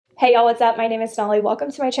Hey y'all, what's up? My name is Sonali.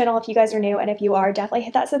 Welcome to my channel if you guys are new, and if you are, definitely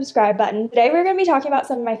hit that subscribe button. Today we're going to be talking about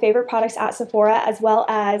some of my favorite products at Sephora, as well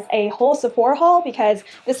as a whole Sephora haul, because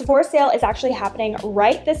the Sephora sale is actually happening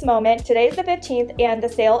right this moment. Today is the 15th, and the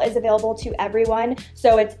sale is available to everyone.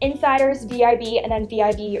 So it's Insiders, VIB, and then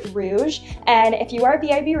VIB Rouge. And if you are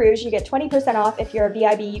VIB Rouge, you get 20% off. If you're a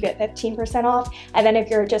VIB, you get 15% off. And then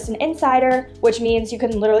if you're just an Insider, which means you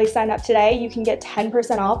can literally sign up today, you can get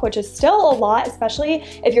 10% off, which is still a lot, especially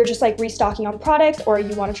if you're just like restocking on products or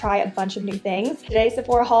you want to try a bunch of new things. Today's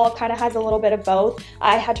Sephora haul kind of has a little bit of both.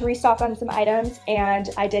 I had to restock on some items and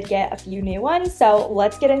I did get a few new ones. So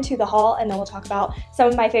let's get into the haul and then we'll talk about some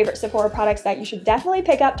of my favorite Sephora products that you should definitely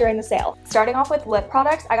pick up during the sale. Starting off with lip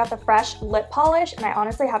products, I got the Fresh lip polish and I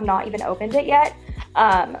honestly have not even opened it yet.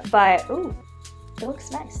 But ooh, it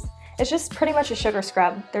looks nice. It's just pretty much a sugar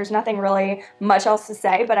scrub. There's nothing really much else to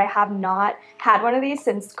say, but I have not had one of these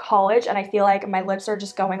since college and I feel like my lips are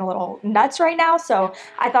just going a little nuts right now, so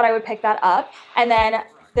I thought I would pick that up. And then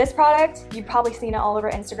this product, you've probably seen it all over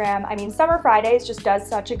Instagram. I mean, Summer Fridays just does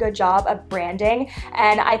such a good job of branding.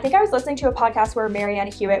 And I think I was listening to a podcast where Marianne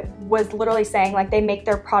Hewitt was literally saying like they make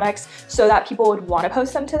their products so that people would want to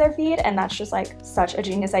post them to their feed. And that's just like such a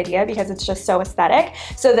genius idea because it's just so aesthetic.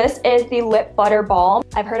 So this is the Lip Butter Balm.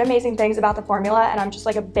 I've heard amazing things about the formula and I'm just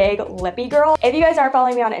like a big lippy girl. If you guys aren't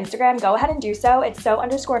following me on Instagram, go ahead and do so. It's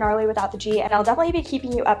so_gnarly without the G, and I'll definitely be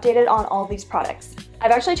keeping you updated on all these products. I've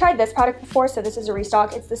actually tried this product before, so this is a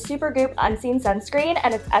restock. It's the Supergoop Unseen Sunscreen,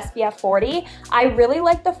 and it's SPF 40. I really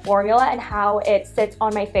like the formula and how it sits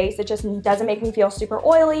on my face. It just doesn't make me feel super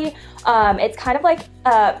oily. It's kind of like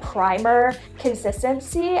a primer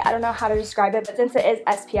consistency. I don't know how to describe it, but since it is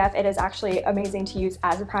SPF, it is actually amazing to use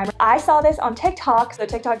as a primer. I saw this on TikTok, so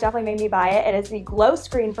TikTok definitely made me buy it. It is the Glow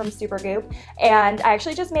Screen from Supergoop, and I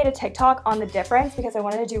actually just made a TikTok on the difference because I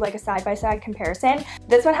wanted to do like a side-by-side comparison.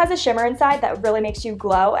 This one has a shimmer inside that really makes you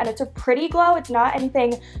glow, and it's a pretty glow. It's not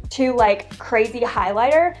anything too like crazy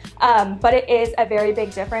highlighter, but it is a very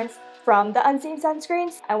big difference from the Unseen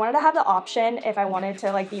sunscreens. I wanted to have the option if I wanted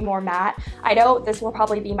to like be more matte. I know this will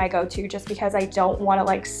probably be my go-to just because I don't want to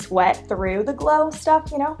like sweat through the glow stuff,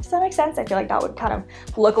 you know? Does that make sense? I feel like that would kind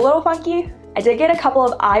of look a little funky. I did get a couple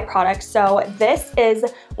of eye products. So this is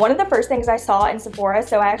one of the first things I saw in Sephora.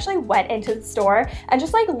 So I actually went into the store and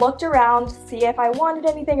just like looked around to see if I wanted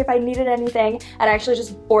anything, if I needed anything, and I actually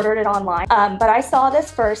just ordered it online. But I saw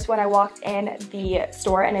this first when I walked in the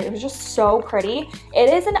store and it was just so pretty. It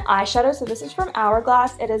is an eyeshadow. So this is from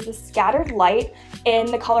Hourglass. It is the Scattered Light in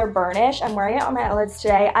the color Burnish. I'm wearing it on my eyelids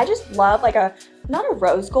today. I just love like not a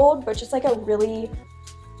rose gold, but just like a really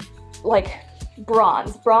like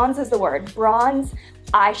bronze is the word, bronze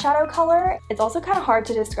eyeshadow color. It's also kind of hard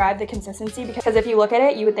to describe the consistency because if you look at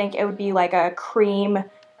it, you would think it would be like a cream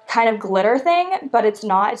kind of glitter thing, but it's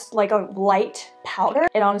not. It's like a light powder.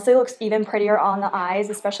 It honestly looks even prettier on the eyes,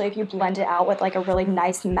 especially if you blend it out with like a really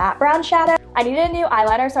nice matte brown shadow. I needed a new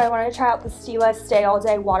eyeliner, so I wanted to try out the Stila Stay All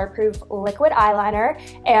Day Waterproof Liquid Eyeliner,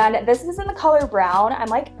 and this is in the color brown. I'm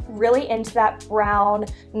like really into that brown,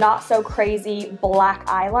 not so crazy black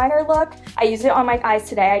eyeliner look. I used it on my eyes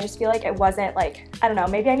today. I just feel like it wasn't like, I don't know,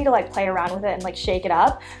 maybe I need to like play around with it and like shake it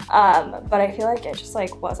up, but I feel like it just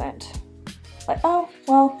like wasn't like, oh,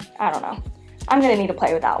 well, I don't know. I'm gonna need to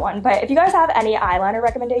play with that one. But if you guys have any eyeliner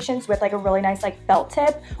recommendations with like a really nice like felt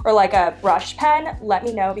tip or like a brush pen, let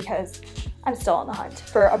me know because I'm still on the hunt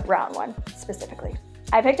for a brown one specifically.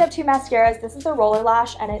 I picked up two mascaras. This is the Roller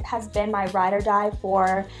Lash and it has been my ride or die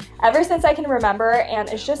for ever since I can remember, and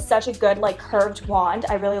it's just such a good like curved wand.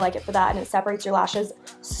 I really like it for that, and it separates your lashes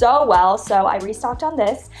so well, so I restocked on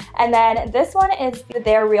this. And then this one is the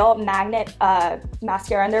They're Real Magnet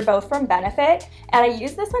mascara, and they're both from Benefit, and I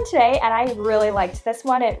used this one today and I really liked this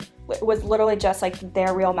one. It was literally just like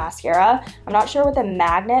They're Real mascara. I'm not sure what the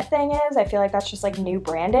magnet thing is. I feel like that's just like new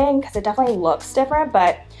branding because it definitely looks different,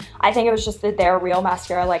 but I think it was just the They're Real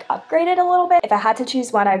mascara like upgraded a little bit. If I had to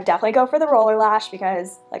choose one, I'd definitely go for the Roller Lash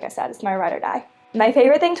because like I said, it's my ride or die. My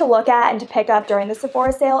favorite thing to look at and to pick up during the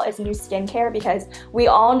Sephora sale is new skincare, because we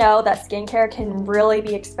all know that skincare can really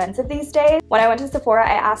be expensive these days. When I went to Sephora,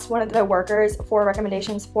 I asked one of the workers for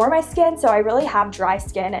recommendations for my skin, so I really have dry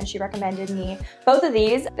skin, and she recommended me both of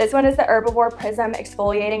these. This one is the Herbivore Prism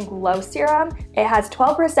Exfoliating Glow Serum. It has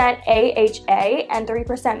 12% AHA and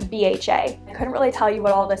 3% BHA. I couldn't really tell you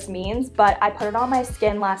what all this means, but I put it on my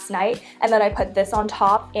skin last night, and then I put this on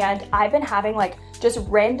top, and I've been having like just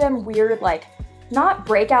random weird like not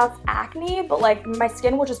breakouts, acne, but like my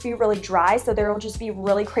skin will just be really dry, so there will just be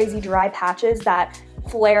really crazy dry patches that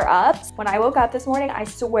flare ups. When I woke up this morning, I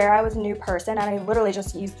swear I was a new person, and I literally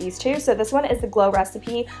just used these two. So this one is the Glow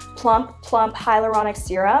Recipe Plump Hyaluronic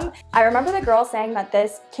Serum. I remember the girl saying that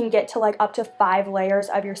this can get to like up to 5 layers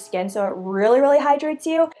of your skin, so it really hydrates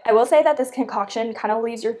you. I will say that this concoction kind of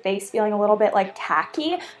leaves your face feeling a little bit like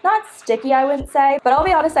tacky, not sticky I wouldn't say, but I'll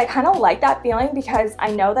be honest, I kind of like that feeling because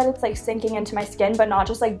I know that it's like sinking into my skin, but not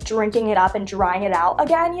just like drinking it up and drying it out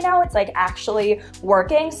again, you know, it's like actually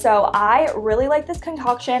working. So I really like this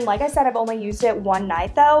concoction. Like I said, I've only used it one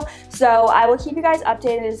night though, so I will keep you guys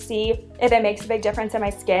updated to see if it makes a big difference in my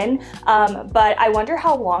skin. But I wonder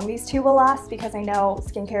how long these two will last because I know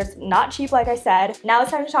skincare is not cheap, like I said. Now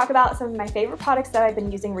it's time to talk about some of my favorite products that I've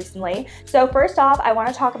been using recently. So first off, I want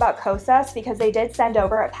to talk about Kosas because they did send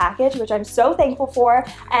over a package, which I'm so thankful for,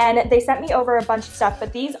 and they sent me over a bunch of stuff,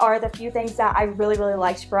 but these are the few things that I really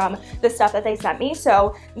liked from the stuff that they sent me.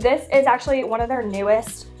 So this is actually one of their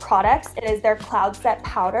newest products. It is their Cloud Set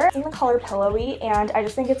powder. It's in the color Pillowy, and I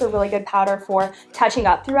just think it's a really good powder for touching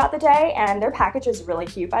up throughout the day, and their package is really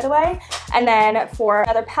cute, by the way. And then for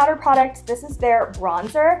another powder product, this is their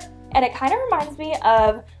bronzer, and it kind of reminds me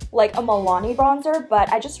of like a Milani bronzer,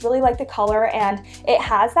 but I just really like the color, and it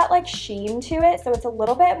has that like sheen to it, so it's a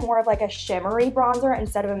little bit more of like a shimmery bronzer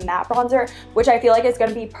instead of a matte bronzer, which I feel like is going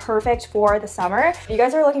to be perfect for the summer. If you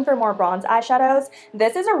guys are looking for more bronze eyeshadows,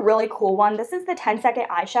 this is a really cool one. This is the 10-second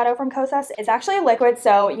eyeshadow from Kosas. It's actually a liquid,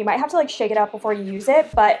 so you might have to like shake it up before you use it,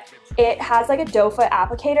 but it has like a doe foot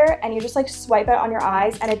applicator, and you just like swipe it on your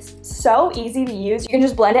eyes, and it's so easy to use. You can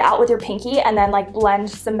just blend it out with your pinky and then like blend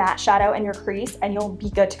some matte shadow in your crease, and you'll be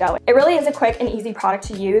good to go. It really is a quick and easy product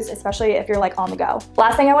to use, especially if you're like on the go.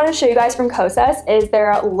 Last thing I want to show you guys from Kosas is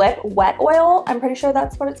their lip wet oil. I'm pretty sure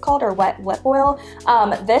that's what it's called, or wet lip oil.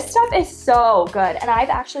 This stuff is so good, and I've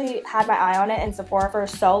actually had my eye on it in Sephora for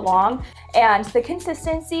so long, and the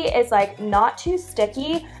consistency is like not too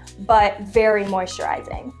sticky, but very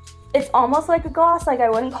moisturizing. It's almost like a gloss, like I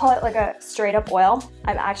wouldn't call it like a straight up oil.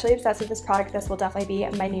 I'm actually obsessed with this product. This will definitely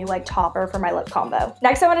be my new like topper for my lip combo.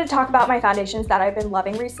 Next, I wanted to talk about my foundations that I've been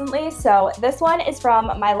loving recently. So this one is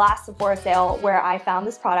from my last Sephora sale where I found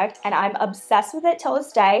this product, and I'm obsessed with it till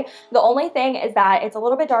this day. The only thing is that it's a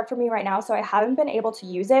little bit dark for me right now, so I haven't been able to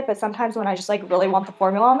use it, but sometimes when I just like really want the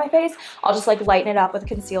formula on my face, I'll just like lighten it up with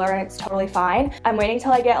concealer and it's totally fine. I'm waiting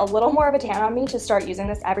till I get a little more of a tan on me to start using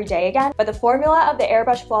this every day again, but the formula of the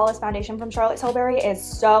Airbrush Flawless foundation from Charlotte Tilbury is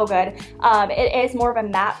so good. It is more of a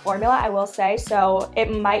matte formula, I will say, so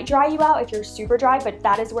it might dry you out if you're super dry, but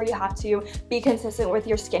that is where you have to be consistent with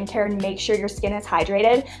your skincare and make sure your skin is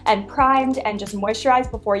hydrated and primed and just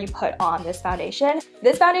moisturized before you put on this foundation.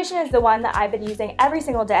 This foundation is the one that I've been using every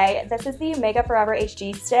single day. This is the Makeup Forever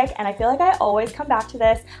HD stick, and I feel like I always come back to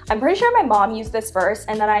this. I'm pretty sure my mom used this first,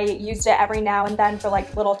 and then I used it every now and then for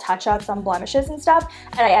like little touch-ups on blemishes and stuff,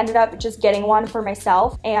 and I ended up just getting one for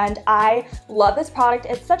myself, and I love this product.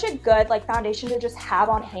 It's such a good like foundation to just have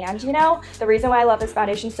on hand, you know? The reason why I love this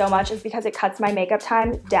foundation so much is because it cuts my makeup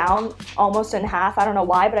time down almost in half. I don't know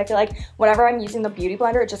why, but I feel like whenever I'm using the beauty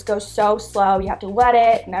blender, it just goes so slow. You have to wet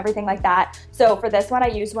it and everything like that. So for this one, I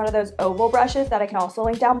used one of those oval brushes that I can also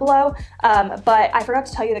link down below, but I forgot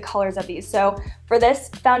to tell you the colors of these. So for this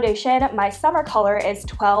foundation, my summer color is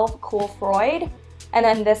 12 Cool Freud, and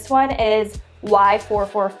then this one is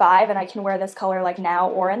Y445, and I can wear this color like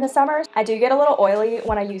now or in the summer. I do get a little oily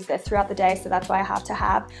when I use this throughout the day, so that's why I have to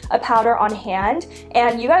have a powder on hand.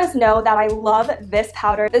 And you guys know that I love this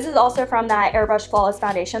powder. This is also from that Airbrush Flawless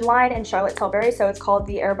foundation line in Charlotte Tilbury, so it's called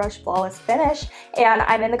the Airbrush Flawless Finish, and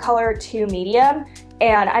I'm in the color 2 medium.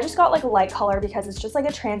 And I just got like a light color because it's just like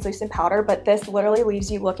a translucent powder, but this literally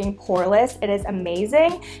leaves you looking poreless. It is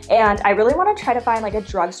amazing. And I really want to try to find like a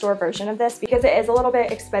drugstore version of this because it is a little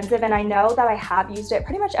bit expensive, and I know that I have used it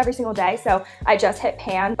pretty much every single day, so I just hit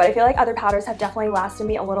pan, but I feel like other powders have definitely lasted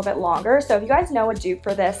me a little bit longer. So if you guys know a dupe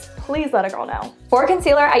for this, please let a girl know. For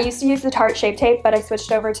concealer, I used to use the Tarte Shape Tape, but I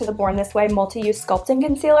switched over to the Born This Way Multi-Use Sculpting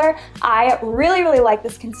Concealer. I really like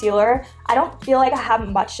this concealer. I don't feel like I have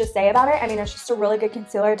much to say about it. I mean, it's just a really good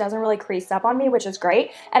concealer. It doesn't really crease up on me, which is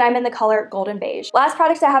great. And I'm in the color Golden Beige. Last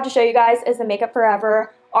product I have to show you guys is the Makeup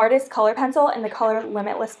Forever Artist Color Pencil in the color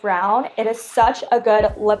Limitless Brown. It is such a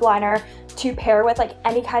good lip liner to pair with like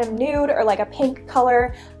any kind of nude or like a pink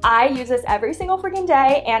color. I use this every single freaking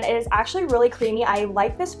day, and it is actually really creamy. I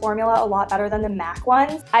like this formula a lot better than the MAC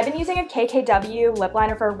ones. I've been using a KKW lip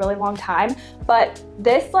liner for a really long time, but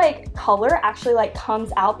this like color actually like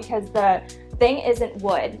comes out because the thing isn't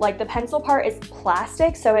wood. Like the pencil part is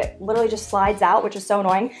plastic, so it literally just slides out, which is so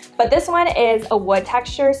annoying. But this one is a wood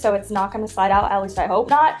texture, so it's not going to slide out, at least I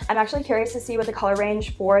hope not. I'm actually curious to see what the color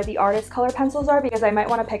range for the artist color pencils are, because I might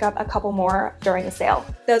want to pick up a couple more during the sale.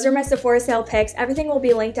 Those are my Sephora sale picks. Everything will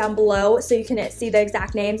be linked down below so you can see the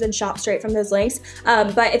exact names and shop straight from those links.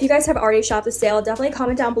 But if you guys have already shopped the sale, definitely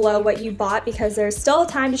comment down below what you bought, because there's still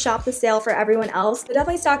time to shop the sale for everyone else. But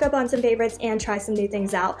definitely stock up on some favorites and try some new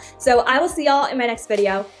things out. So I will see y'all in my next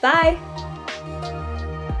video. Bye!